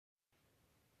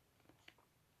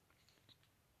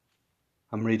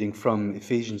I'm reading from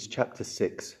Ephesians chapter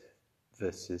 6,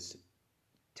 verses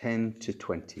 10 to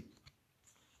 20.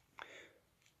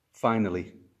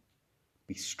 Finally,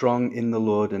 be strong in the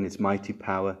Lord and his mighty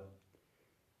power.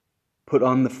 Put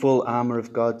on the full armour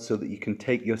of God so that you can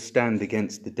take your stand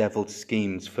against the devil's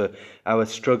schemes. For our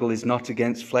struggle is not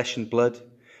against flesh and blood,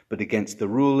 but against the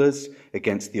rulers,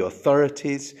 against the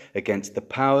authorities, against the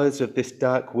powers of this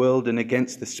dark world, and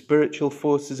against the spiritual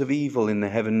forces of evil in the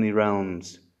heavenly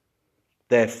realms.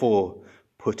 Therefore,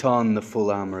 put on the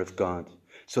full armour of God,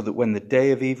 so that when the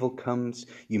day of evil comes,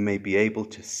 you may be able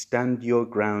to stand your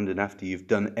ground, and after you've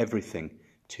done everything,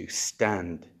 to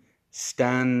stand.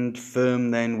 Stand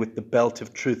firm then with the belt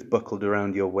of truth buckled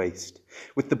around your waist,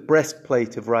 with the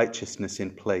breastplate of righteousness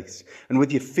in place, and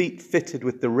with your feet fitted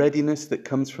with the readiness that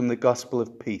comes from the gospel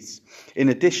of peace. In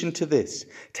addition to this,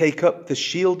 take up the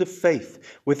shield of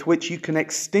faith with which you can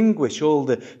extinguish all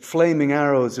the flaming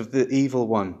arrows of the evil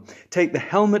one. Take the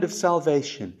helmet of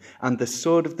salvation and the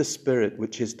sword of the Spirit,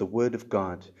 which is the word of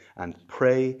God, and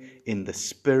pray in the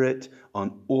Spirit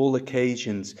on all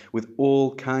occasions with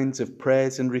all kinds of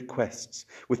prayers and requests.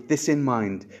 With this in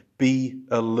mind, be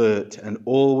alert and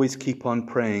always keep on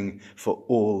praying for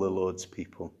all the Lord's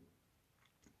people.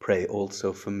 Pray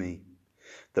also for me,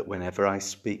 that whenever I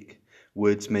speak,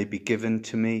 words may be given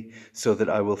to me, so that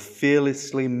I will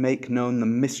fearlessly make known the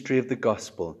mystery of the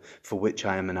gospel, for which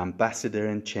I am an ambassador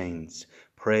in chains.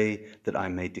 Pray that I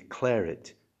may declare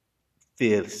it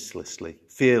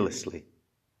fearlessly,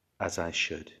 as I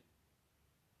should.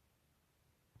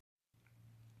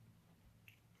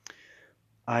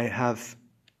 I have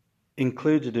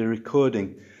included a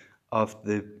recording of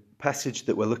the passage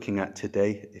that we're looking at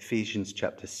today, Ephesians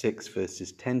chapter 6,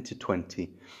 verses 10 to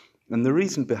 20. And the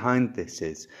reason behind this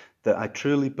is that I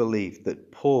truly believe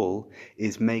that Paul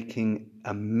is making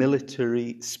a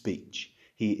military speech.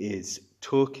 He is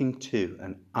talking to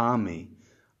an army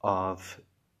of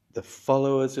the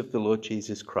followers of the Lord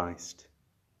Jesus Christ.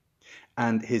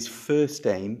 And his first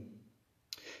aim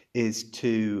is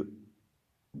to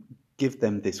give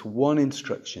them this one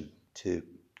instruction, to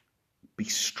be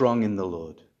strong in the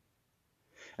Lord.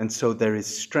 And so there is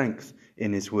strength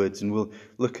in his words, and we'll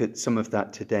look at some of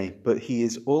that today. But he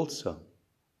is also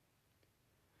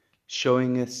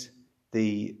showing us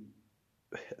a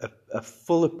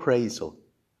full appraisal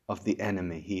of the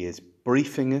enemy. He is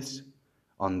briefing us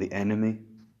on the enemy.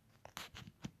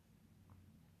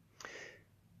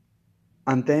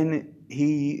 And then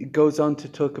he goes on to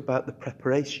talk about the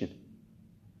preparation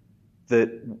that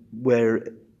we're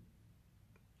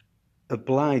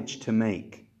obliged to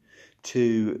make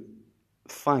to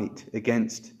fight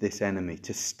against this enemy,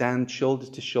 to stand shoulder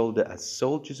to shoulder as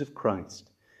soldiers of Christ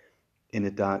in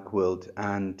a dark world.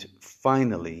 And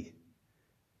finally,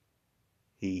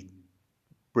 he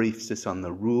briefs us on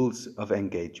the rules of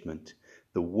engagement,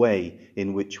 the way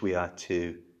in which we are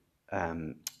to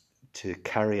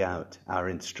carry out our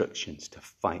instructions, to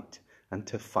fight and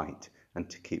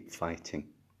to keep fighting.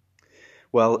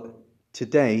 Well,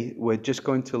 today we're just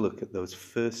going to look at those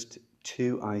first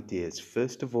two ideas.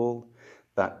 First of all,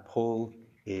 that Paul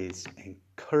is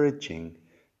encouraging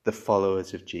the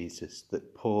followers of Jesus,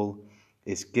 that Paul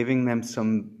is giving them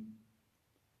some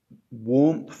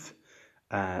warmth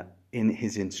in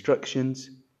his instructions,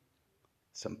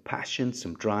 some passion,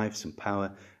 some drive, some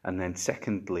power, and then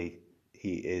secondly,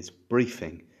 he is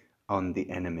briefing on the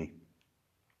enemy.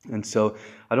 And so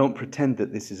I don't pretend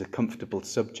that this is a comfortable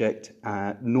subject,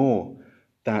 nor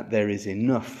that there is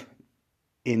enough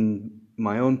in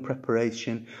my own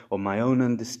preparation or my own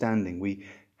understanding. We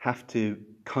have to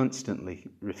constantly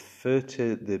refer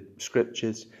to the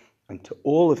scriptures and to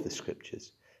all of the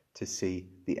scriptures to see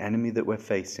the enemy that we're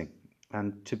facing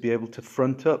and to be able to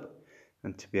front up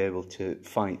and to be able to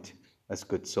fight as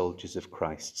good soldiers of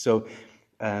Christ. So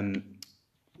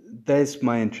there's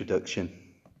my introduction.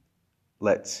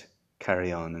 Let's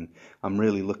carry on. And I'm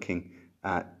really looking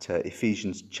at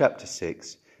Ephesians chapter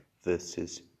 6,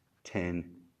 verses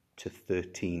 10 to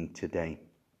 13 today.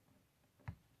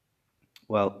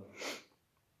 Well,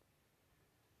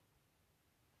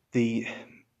 the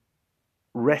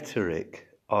rhetoric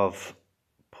of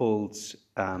Paul's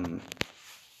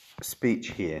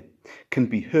speech here can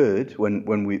be heard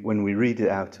when we read it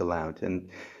out aloud. And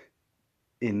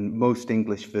in most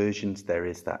English versions, there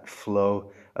is that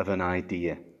flow of an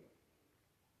idea.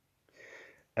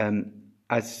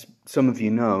 As some of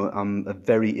you know, I'm a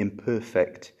very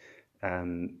imperfect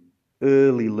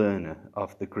early learner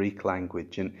of the Greek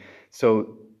language. And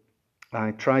so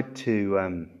I tried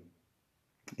to,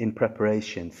 in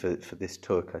preparation for this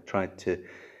talk, I tried to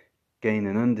gain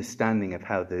an understanding of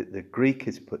how the Greek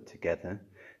is put together,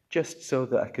 just so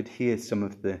that I could hear some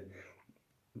of the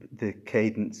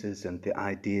cadences and the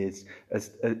ideas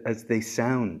as they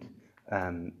sound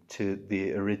to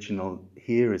the original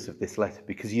hearers of this letter,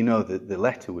 because you know that the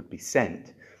letter would be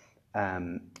sent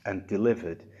and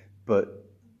delivered, but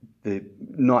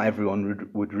not everyone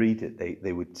would read it.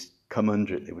 They would come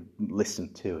under it, they would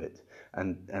listen to it,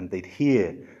 and they'd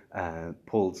hear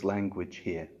Paul's language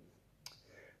here.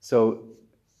 So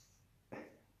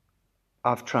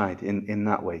I've tried in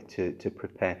that way to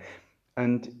prepare.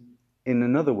 And in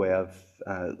another way, I've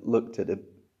looked at a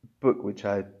book which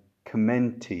I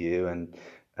commend to you, and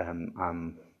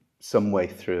I'm some way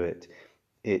through it.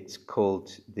 It's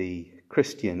called The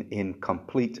Christian in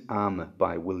Complete Armour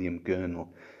by William Gurnall.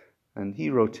 And he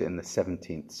wrote it in the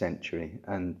 17th century,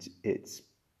 and its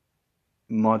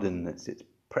modernness, its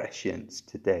prescience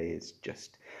today is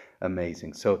just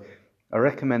amazing. So I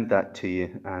recommend that to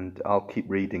you, and I'll keep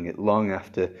reading it long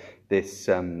after this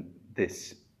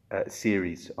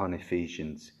series on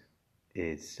Ephesians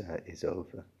is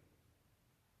over.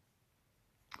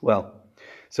 Well,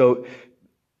 so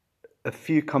a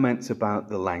few comments about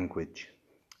the language.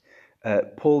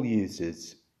 Paul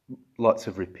uses lots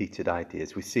of repeated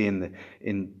ideas. We see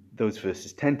in those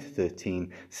verses 10 to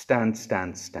 13, stand,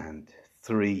 stand, stand.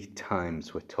 3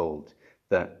 times we're told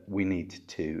that we need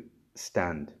to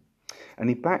stand. And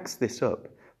he backs this up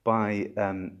by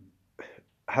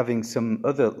having some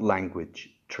other language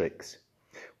tricks.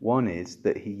 One is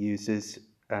that he uses,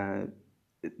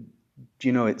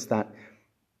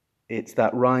 it's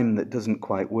that rhyme that doesn't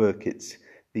quite work.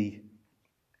 We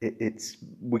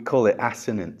call it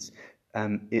assonance.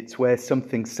 It's where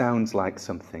something sounds like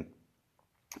something,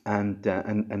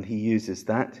 and he uses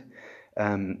that.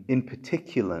 In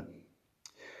particular,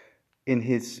 in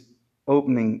his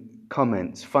opening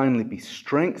comments, finally be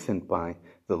strengthened by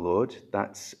the Lord.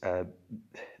 That's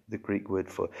the Greek word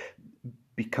for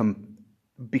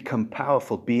become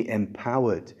powerful, be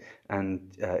empowered,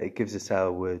 and it gives us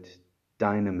our word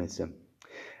dynamism.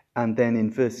 And then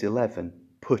in verse 11,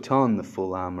 put on the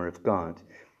full armour of God.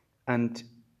 And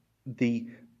the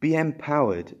be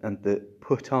empowered and the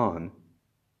put on,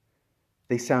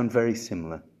 they sound very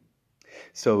similar.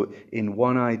 So in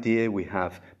one idea we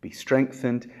have be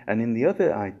strengthened, and in the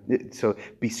other, so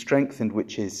be strengthened,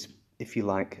 which is, if you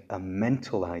like, a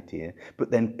mental idea,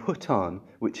 but then put on,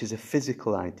 which is a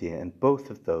physical idea, and both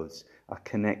of those are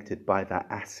connected by that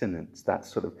assonance, that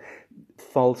sort of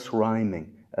false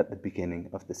rhyming at the beginning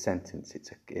of the sentence.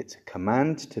 It's a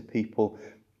command to people,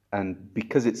 and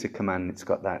because it's a command, it's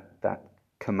got that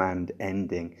command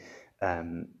ending.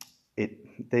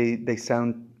 They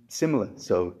sound similar.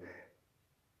 So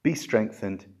be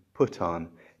strengthened, put on.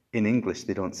 In English,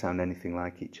 they don't sound anything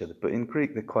like each other, but in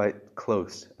Greek, they're quite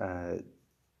close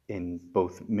in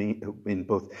both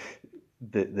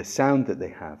the sound that they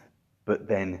have, but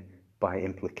then by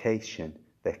implication,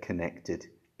 they're connected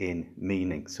in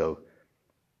meaning. So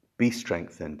be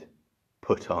strengthened,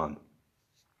 put on.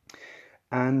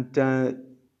 And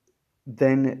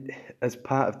then, as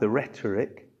part of the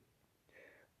rhetoric,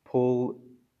 Paul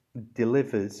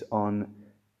delivers on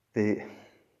the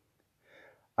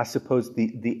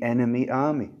enemy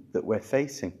army that we're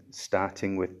facing,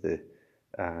 starting with the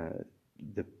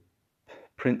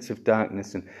prince of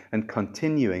darkness and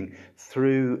continuing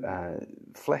through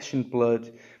flesh and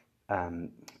blood,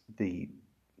 the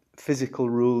physical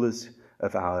rulers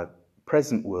of our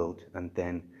present world, and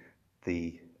then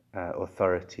the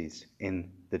authorities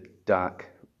in the dark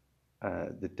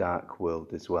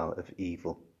world as well of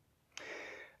evil.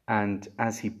 And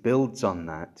as he builds on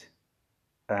that,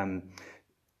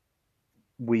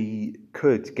 we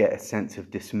could get a sense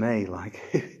of dismay, like,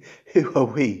 who are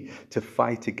we to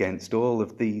fight against all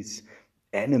of these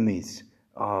enemies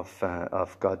of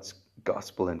God's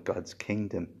gospel and God's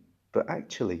kingdom? But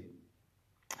actually,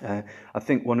 I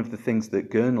think one of the things that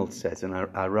Gurnall says, and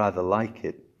I rather like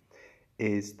it,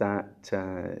 is that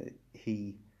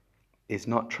he is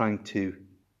not trying to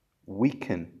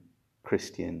weaken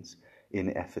Christians in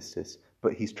Ephesus,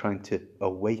 but he's trying to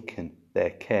awaken their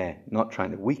care, not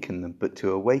trying to weaken them, but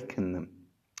to awaken them.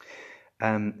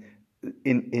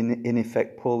 In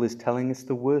effect, Paul is telling us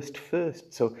the worst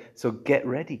first. So get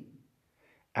ready,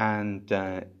 and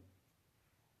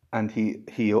he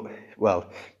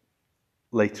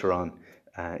later on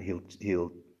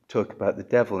he'll talk about the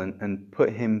devil and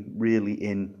put him really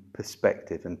in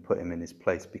perspective and put him in his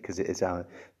place, because it is our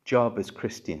job as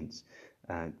Christians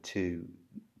to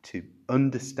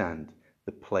understand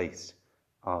the place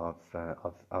of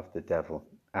the devil,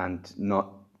 and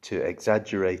not to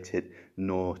exaggerate it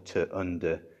nor to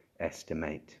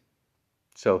underestimate.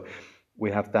 So we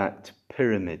have that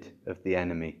pyramid of the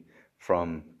enemy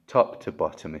from top to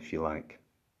bottom, if you like.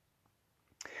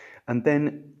 And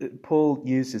then Paul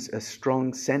uses a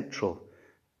strong central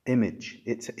image.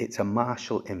 It's a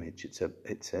martial image. It's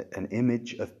an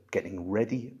image of getting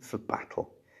ready for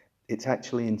battle. It's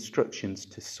actually instructions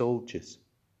to soldiers.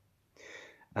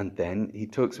 And then he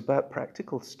talks about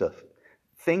practical stuff,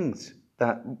 things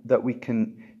that we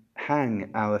can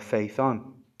hang our faith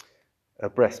on. A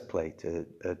breastplate,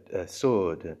 a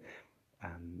sword,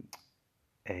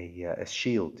 a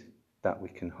shield that we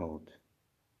can hold.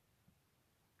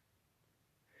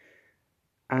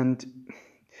 And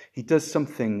he does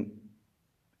something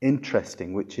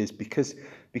interesting, which is because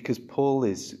Paul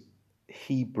is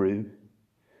Hebrew,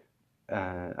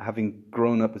 having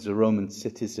grown up as a Roman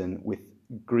citizen with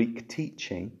Greek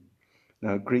teaching.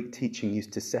 Now, Greek teaching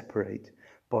used to separate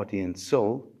body and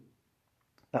soul.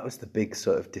 That was the big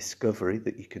sort of discovery,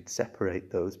 that you could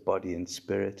separate those, body and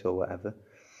spirit or whatever.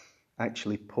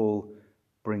 Actually, Paul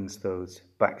brings those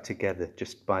back together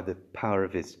just by the power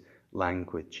of his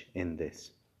language in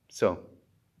this. So,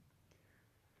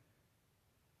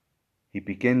 he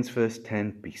begins verse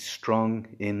 10, be strong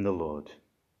in the Lord.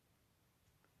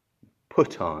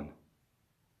 Put on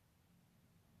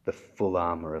the full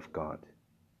armour of God.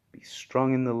 Be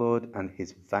strong in the Lord and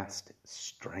his vast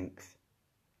strength.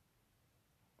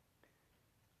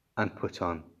 And put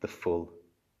on the full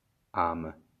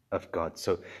armour of God.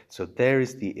 So there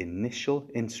is the initial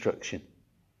instruction.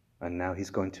 And now he's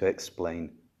going to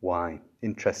explain why.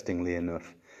 Interestingly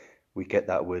enough, we get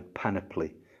that word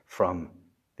panoply from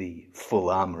the full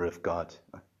armour of God.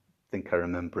 I think I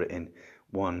remember it in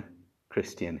one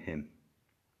Christian hymn.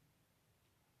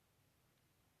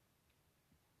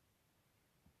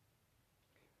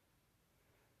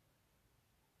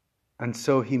 And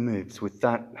so he moves with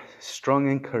that strong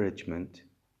encouragement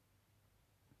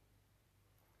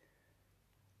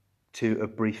to a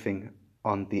briefing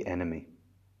on the enemy.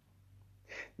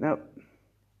 Now,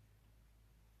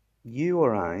 you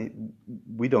or I,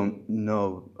 we don't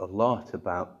know a lot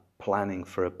about planning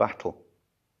for a battle.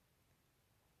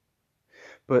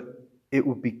 But it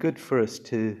would be good for us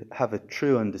to have a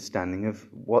true understanding of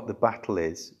what the battle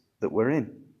is that we're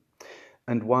in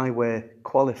and why we're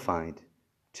qualified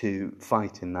to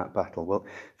fight in that battle. Well,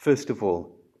 first of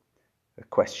all, a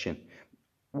question.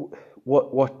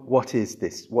 What is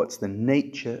this? What's the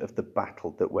nature of the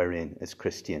battle that we're in as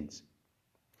Christians?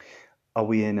 Are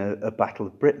we in a Battle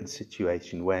of Britain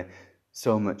situation where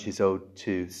so much is owed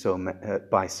to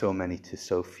by so many to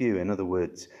so few? In other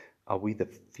words, are we the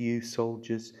few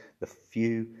soldiers, the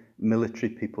few military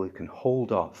people who can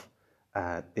hold off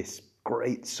this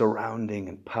great surrounding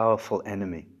and powerful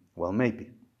enemy? Well, maybe.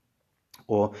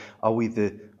 Or are we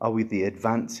the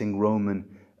advancing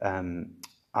Roman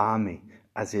army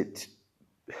as it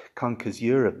conquers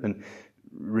Europe? And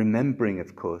remembering,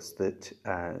 of course, that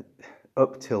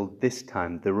up till this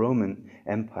time, the Roman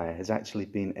Empire has actually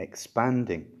been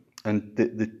expanding. And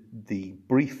the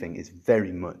briefing is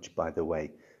very much, by the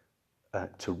way,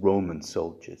 to Roman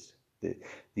soldiers.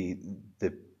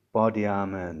 The body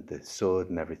armor and the sword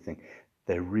and everything,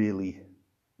 they're really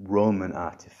Roman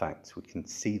artifacts. We can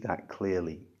see that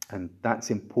clearly. And that's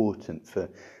important for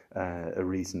a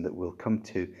reason that we'll come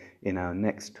to in our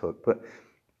next talk. But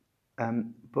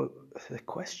the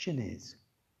question is,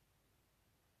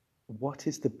 what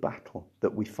is the battle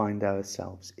that we find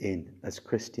ourselves in as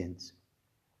Christians?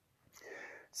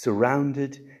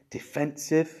 Surrounded,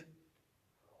 defensive,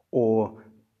 or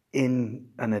in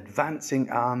an advancing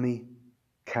army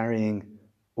carrying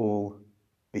all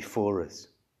before us?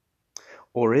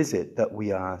 Or is it that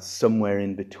we are somewhere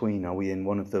in between? Are we in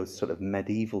one of those sort of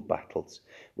medieval battles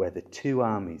where the two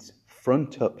armies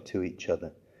front up to each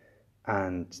other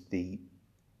and the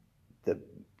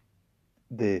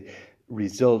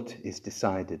result is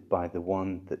decided by the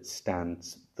one that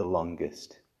stands the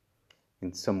longest?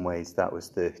 In some ways, that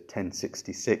was the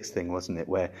 1066 thing, wasn't it?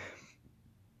 Where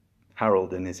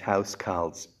Harold and his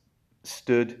housecarls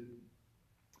stood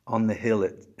on the hill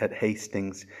at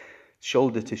Hastings,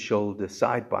 shoulder to shoulder,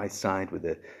 side by side, with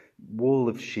a wall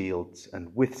of shields,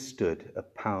 and withstood a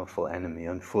powerful enemy.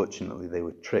 Unfortunately, they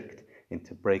were tricked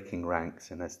into breaking ranks,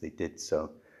 and as they did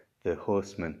so, the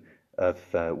horsemen of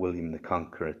William the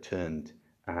Conqueror turned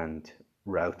and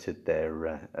routed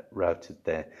their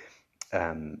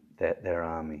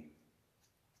army.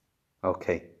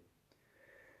 Okay,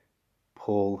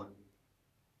 Paul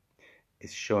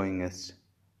is showing us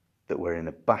that we're in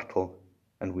a battle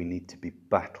and we need to be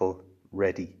battle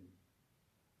ready.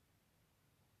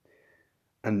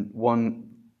 And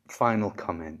one final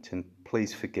comment, and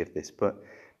please forgive this, but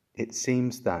it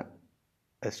seems that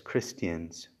as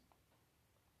Christians,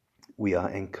 we are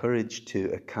encouraged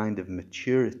to a kind of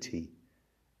maturity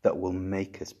that will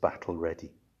make us battle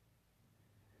ready.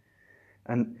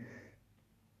 And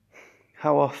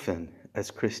how often,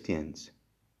 as Christians,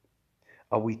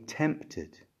 are we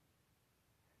tempted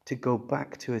to go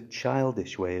back to a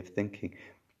childish way of thinking?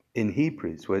 In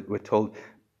Hebrews, we're told,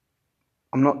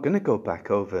 I'm not going to go back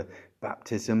over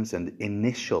baptisms and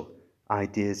initial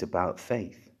ideas about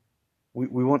faith.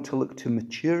 We want to look to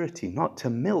maturity, not to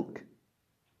milk,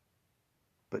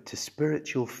 but to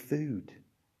spiritual food.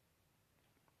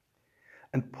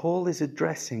 And Paul is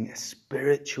addressing a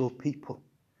spiritual people,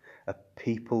 a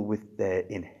people with their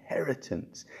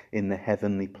inheritance in the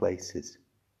heavenly places.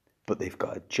 But they've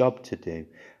got a job to do,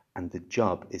 and the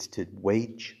job is to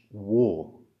wage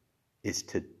war, is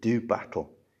to do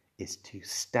battle, is to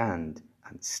stand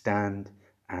and stand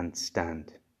and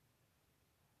stand.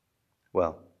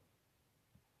 Well,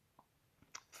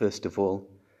 first of all,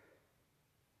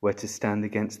 we're to stand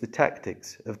against the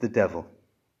tactics of the devil.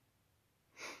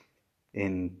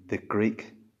 In the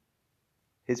Greek,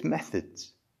 his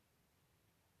methods.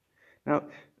 Now,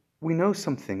 we know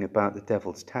something about the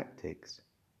devil's tactics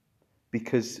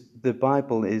because the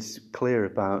Bible is clear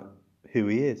about who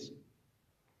he is.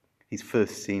 He's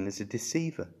first seen as a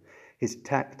deceiver. His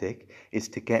tactic is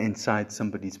to get inside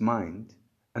somebody's mind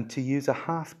and to use a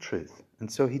half-truth.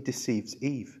 And so he deceives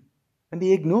Eve. And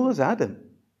he ignores Adam.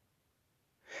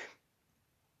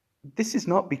 This is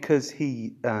not because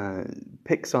he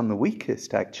picks on the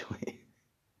weakest, actually.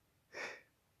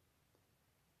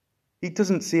 He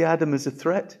doesn't see Adam as a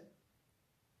threat.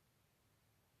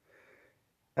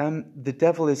 The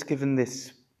devil is given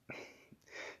this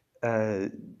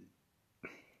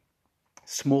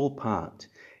small part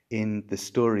in the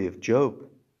story of Job,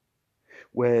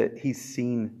 where he's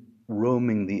seen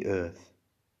roaming the earth.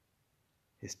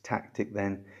 His tactic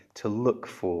then to look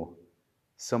for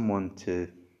someone to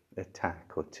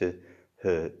attack or to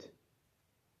hurt.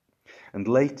 And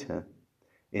later,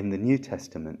 in the New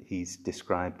Testament, he's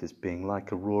described as being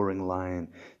like a roaring lion,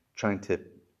 trying to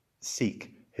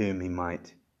seek whom he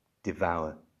might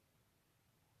devour.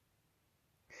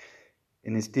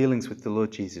 In his dealings with the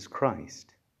Lord Jesus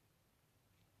Christ,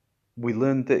 we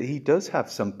learn that he does have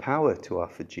some power to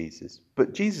offer Jesus,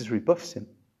 but Jesus rebuffs him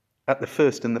at the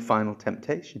first and the final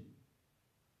temptation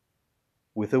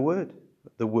with a word,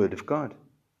 the word of God.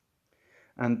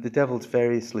 And the devil's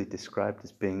variously described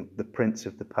as being the prince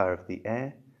of the power of the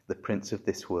air, the prince of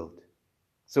this world.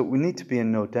 So we need to be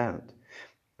in no doubt.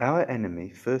 Our enemy,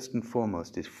 first and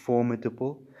foremost, is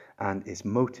formidable and is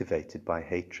motivated by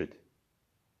hatred.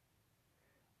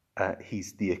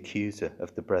 He's the accuser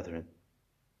of the brethren.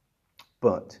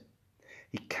 But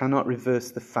he cannot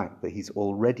reverse the fact that he's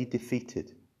already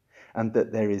defeated and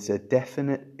that there is a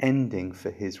definite ending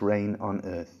for his reign on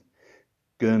earth.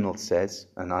 Gurnall says,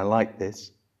 and I like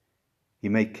this, he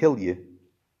may kill you,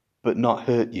 but not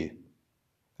hurt you.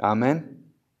 Amen?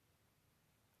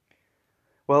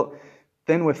 Well,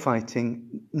 then we're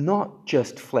fighting not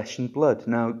just flesh and blood.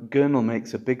 Now, Gurnall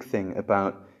makes a big thing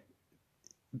about,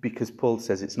 because Paul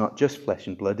says it's not just flesh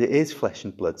and blood, it is flesh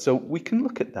and blood. So we can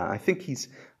look at that. I think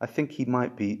he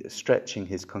might be stretching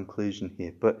his conclusion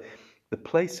here, but the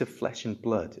place of flesh and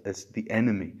blood as the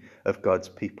enemy of God's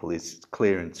people is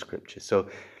clear in Scripture. So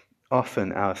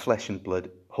often our flesh and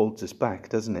blood holds us back,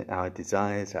 doesn't it? Our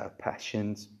desires, our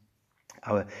passions,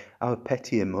 our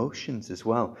petty emotions as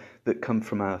well that come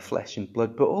from our flesh and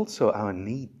blood, but also our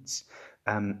needs.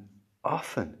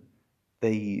 Often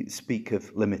they speak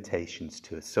of limitations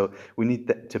to us. So we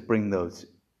need to bring those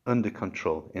under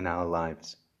control in our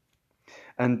lives.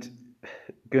 And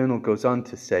Gurnall goes on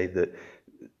to say that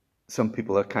some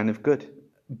people are kind of good,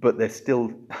 but they're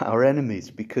still our enemies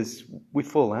because we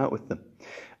fall out with them.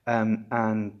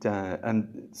 And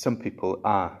some people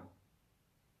are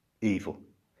evil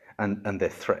and they're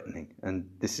threatening. And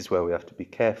this is where we have to be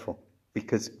careful,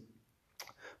 because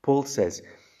Paul says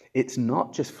it's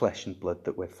not just flesh and blood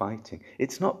that we're fighting.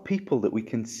 It's not people that we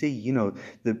can see,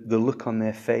 the look on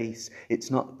their face. It's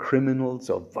not criminals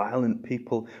or violent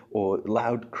people or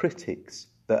loud critics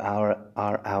that are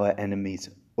our enemies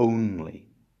only,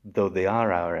 though they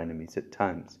are our enemies at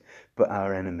times. But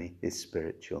our enemy is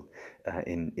spiritual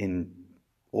in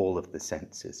all of the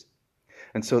senses.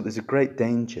 And so there's a great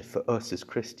danger for us as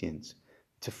Christians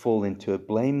to fall into a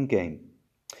blame game.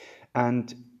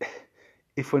 And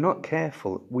if we're not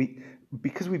careful,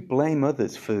 because we blame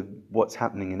others for what's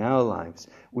happening in our lives,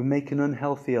 we make an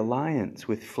unhealthy alliance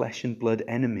with flesh and blood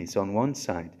enemies on one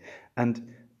side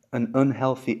and an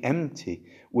unhealthy enmity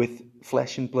with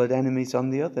flesh and blood enemies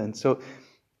on the other. And so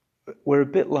we're a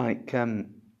bit like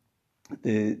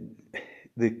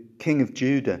The king of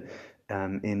Judah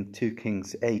in 2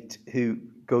 Kings 8, who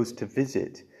goes to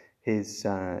visit his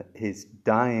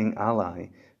dying ally,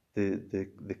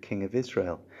 the king of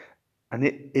Israel. And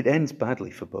it ends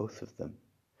badly for both of them,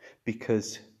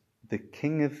 because the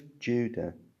king of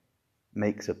Judah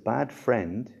makes a bad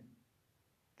friend,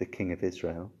 the king of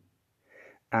Israel,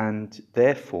 and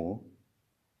therefore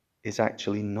is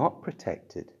actually not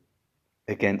protected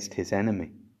against his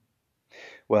enemy.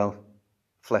 Well,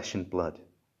 flesh and blood.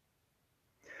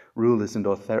 Rulers and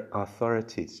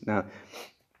authorities. Now,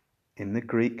 in the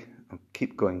Greek, I'll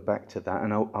keep going back to that,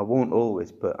 and I won't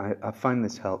always, but I find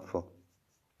this helpful.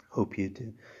 Hope you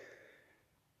do.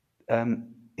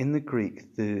 In the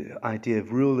Greek, the idea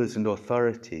of rulers and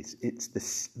authorities,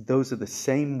 those are the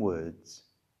same words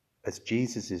as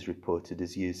Jesus is reported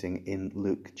as using in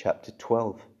Luke chapter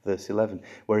 12, verse 11,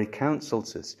 where he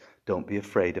counsels us, don't be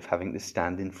afraid of having to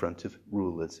stand in front of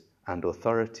rulers and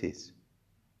authorities.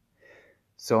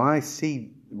 So I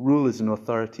see rulers and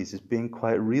authorities as being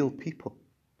quite real people.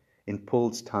 In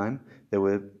Paul's time, there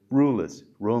were rulers,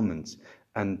 Romans,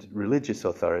 and religious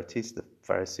authorities, the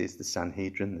Pharisees, the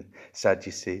Sanhedrin, the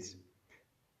Sadducees.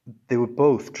 They were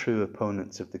both true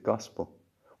opponents of the gospel.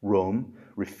 Rome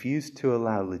refused to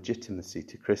allow legitimacy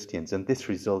to Christians, and this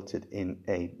resulted in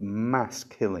a mass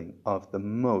killing of the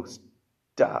most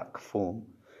dark form.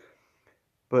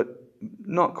 But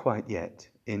not quite yet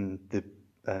in the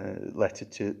letter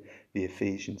to the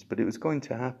Ephesians, but it was going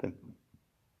to happen.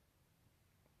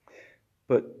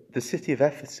 But the city of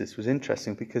Ephesus was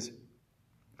interesting because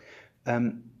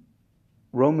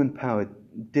Roman power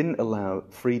didn't allow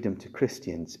freedom to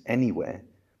Christians anywhere,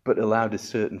 but allowed a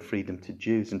certain freedom to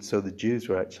Jews, and so the Jews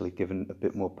were actually given a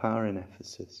bit more power in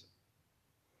Ephesus.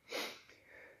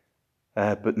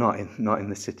 But not in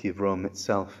the city of Rome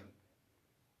itself.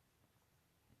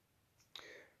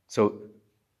 So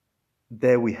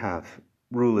there we have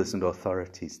rulers and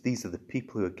authorities. These are the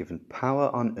people who are given power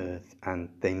on earth, and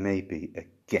they may be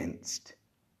against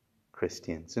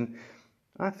Christians. And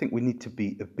I think we need to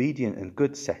be obedient and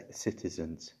good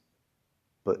citizens,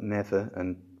 but never,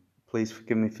 and please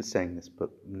forgive me for saying this, but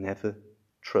never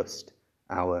trust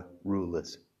our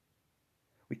rulers.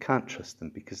 We can't trust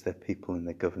them because they're people and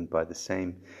they're governed by the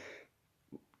same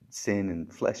sin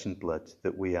and flesh and blood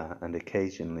that we are, and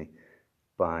occasionally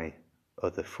by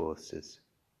other forces.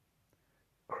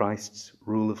 Christ's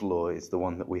rule of law is the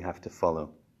one that we have to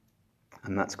follow,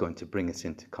 and that's going to bring us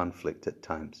into conflict at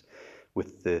times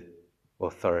with the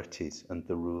authorities and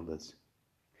the rulers.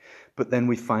 But then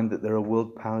we find that there are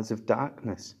world powers of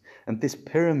darkness, and this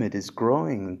pyramid is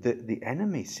growing. The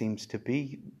enemy seems to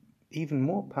be even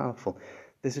more powerful.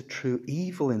 There's a true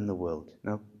evil in the world.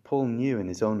 Now, Paul knew in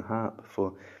his own heart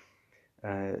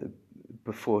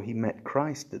before he met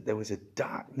Christ that there was a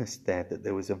darkness there, that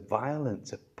there was a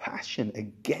violence, a passion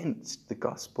against the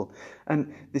gospel.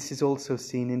 And this is also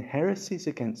seen in heresies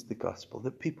against the gospel,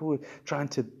 that people were trying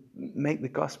to make the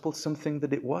gospel something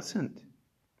that it wasn't.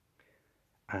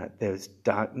 There's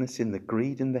darkness in the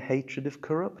greed and the hatred of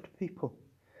corrupt people.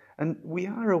 And we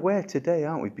are aware today,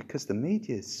 aren't we, because the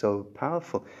media is so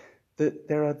powerful, that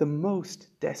there are the most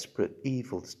desperate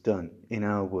evils done in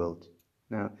our world.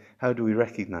 Now, how do we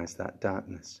recognize that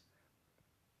darkness?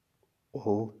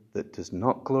 All that does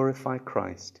not glorify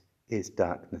Christ is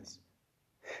darkness.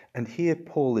 And here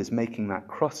Paul is making that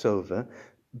crossover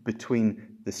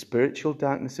between the spiritual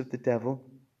darkness of the devil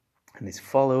and his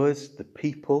followers, the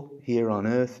people here on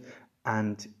earth,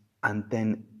 and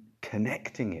then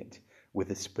connecting it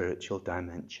with a spiritual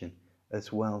dimension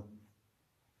as well.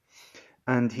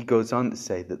 And he goes on to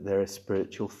say that there are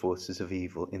spiritual forces of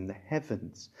evil in the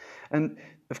heavens. And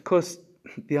of course,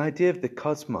 the idea of the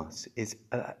cosmos is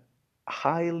a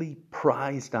highly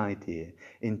prized idea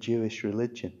in Jewish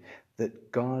religion,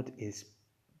 that God is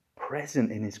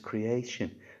present in his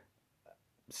creation.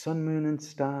 Sun, moon, and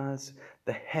stars,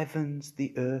 the heavens,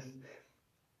 the earth.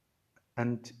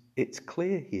 And it's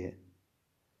clear here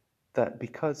that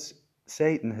because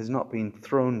Satan has not been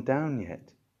thrown down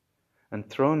yet and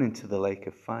thrown into the lake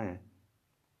of fire,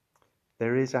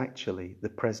 there is actually the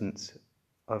presence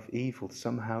of evil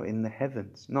somehow in the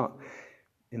heavens, not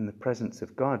in the presence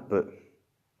of God,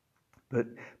 but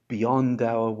beyond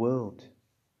our world.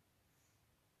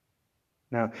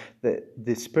 Now,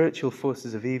 the spiritual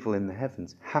forces of evil in the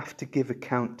heavens have to give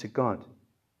account to God.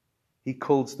 He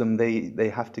calls them, they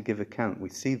have to give account. We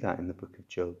see that in the book of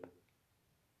Job.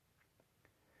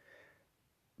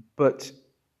 But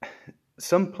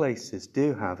some places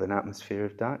do have an atmosphere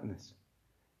of darkness,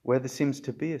 where there seems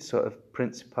to be a sort of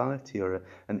principality or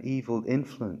an evil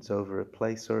influence over a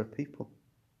place or a people.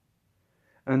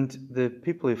 And the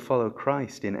people who follow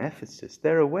Christ in Ephesus,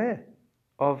 they're aware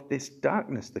of this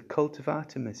darkness, the cult of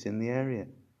Artemis in the area.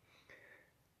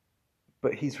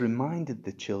 But he's reminded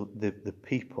the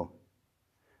people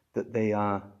that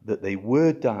they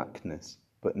were darkness,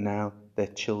 but now they're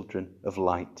children of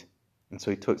light. And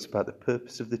so he talks about the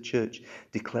purpose of the church,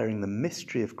 declaring the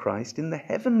mystery of Christ in the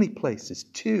heavenly places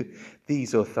to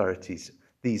these authorities,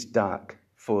 these dark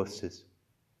forces.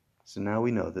 So now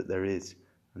we know that there is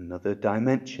another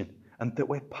dimension and that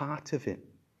we're part of it.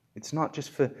 It's not just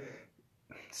for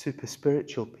super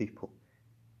spiritual people.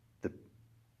 The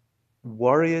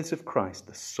warriors of Christ,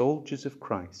 the soldiers of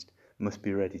Christ, must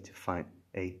be ready to fight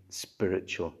a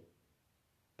spiritual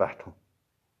battle.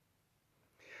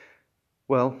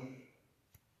 Well,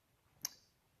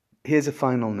 here's a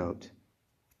final note.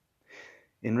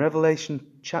 In Revelation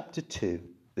chapter 2,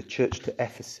 the church to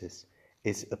Ephesus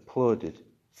is applauded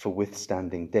for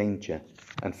withstanding danger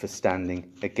and for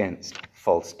standing against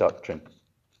false doctrine.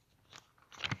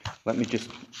 Let me just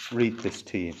read this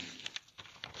to you.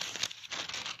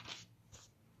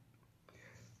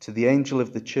 To the angel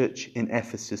of the church in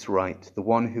Ephesus write, the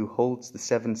one who holds the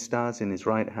 7 stars in his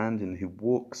right hand and who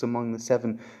walks among the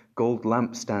 7 gold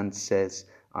lampstands says,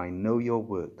 I know your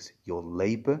works, your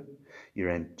labor, your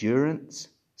endurance.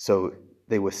 So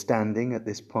they were standing at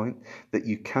this point, that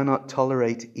you cannot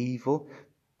tolerate evil.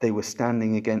 They were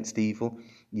standing against evil.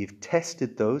 You've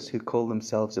tested those who call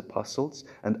themselves apostles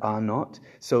and are not.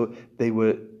 So they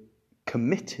were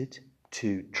committed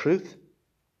to truth,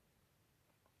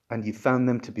 and you found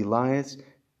them to be liars.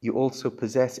 You also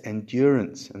possess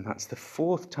endurance, and that's the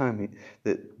 4th time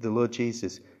that the Lord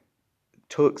Jesus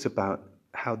talks about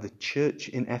how the church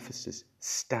in Ephesus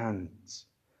stands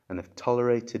and have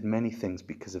tolerated many things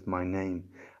because of my name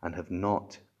and have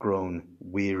not grown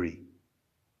weary.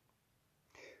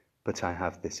 But I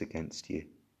have this against you.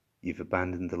 You've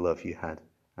abandoned the love you had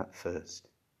at first.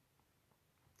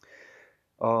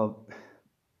 Oh,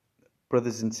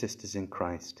 brothers and sisters in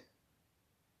Christ,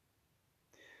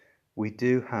 we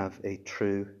do have a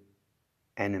true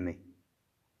enemy.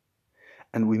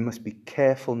 And we must be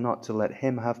careful not to let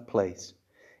him have place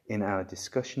in our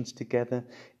discussions together,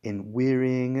 in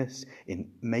wearying us, in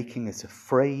making us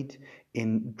afraid,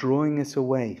 in drawing us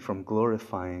away from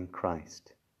glorifying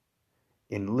Christ,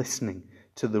 in listening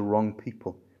to the wrong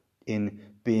people, in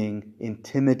being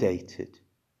intimidated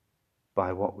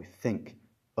by what we think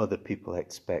other people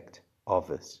expect of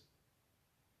us.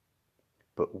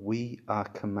 But we are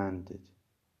commanded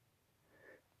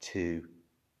to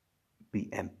be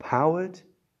empowered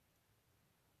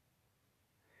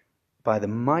by the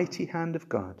mighty hand of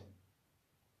God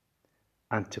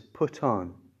and to put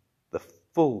on the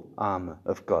full armor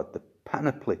of God, the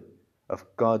panoply of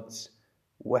God's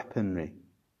weaponry,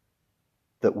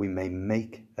 that we may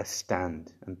make a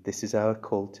stand. And this is our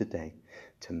call today,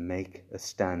 to make a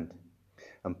stand.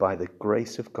 And by the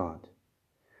grace of God,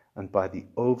 and by the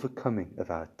overcoming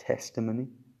of our testimony,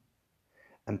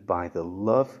 and by the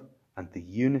love and the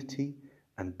unity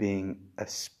and being a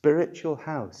spiritual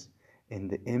house in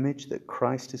the image that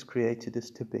Christ has created us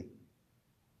to be,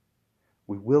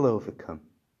 we will overcome,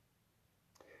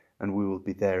 and we will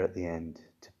be there at the end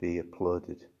to be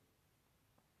applauded.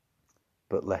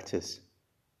 But let us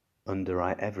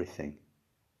underwrite everything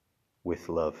with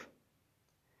love.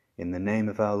 In the name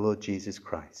of our Lord Jesus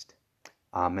Christ.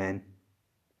 Amen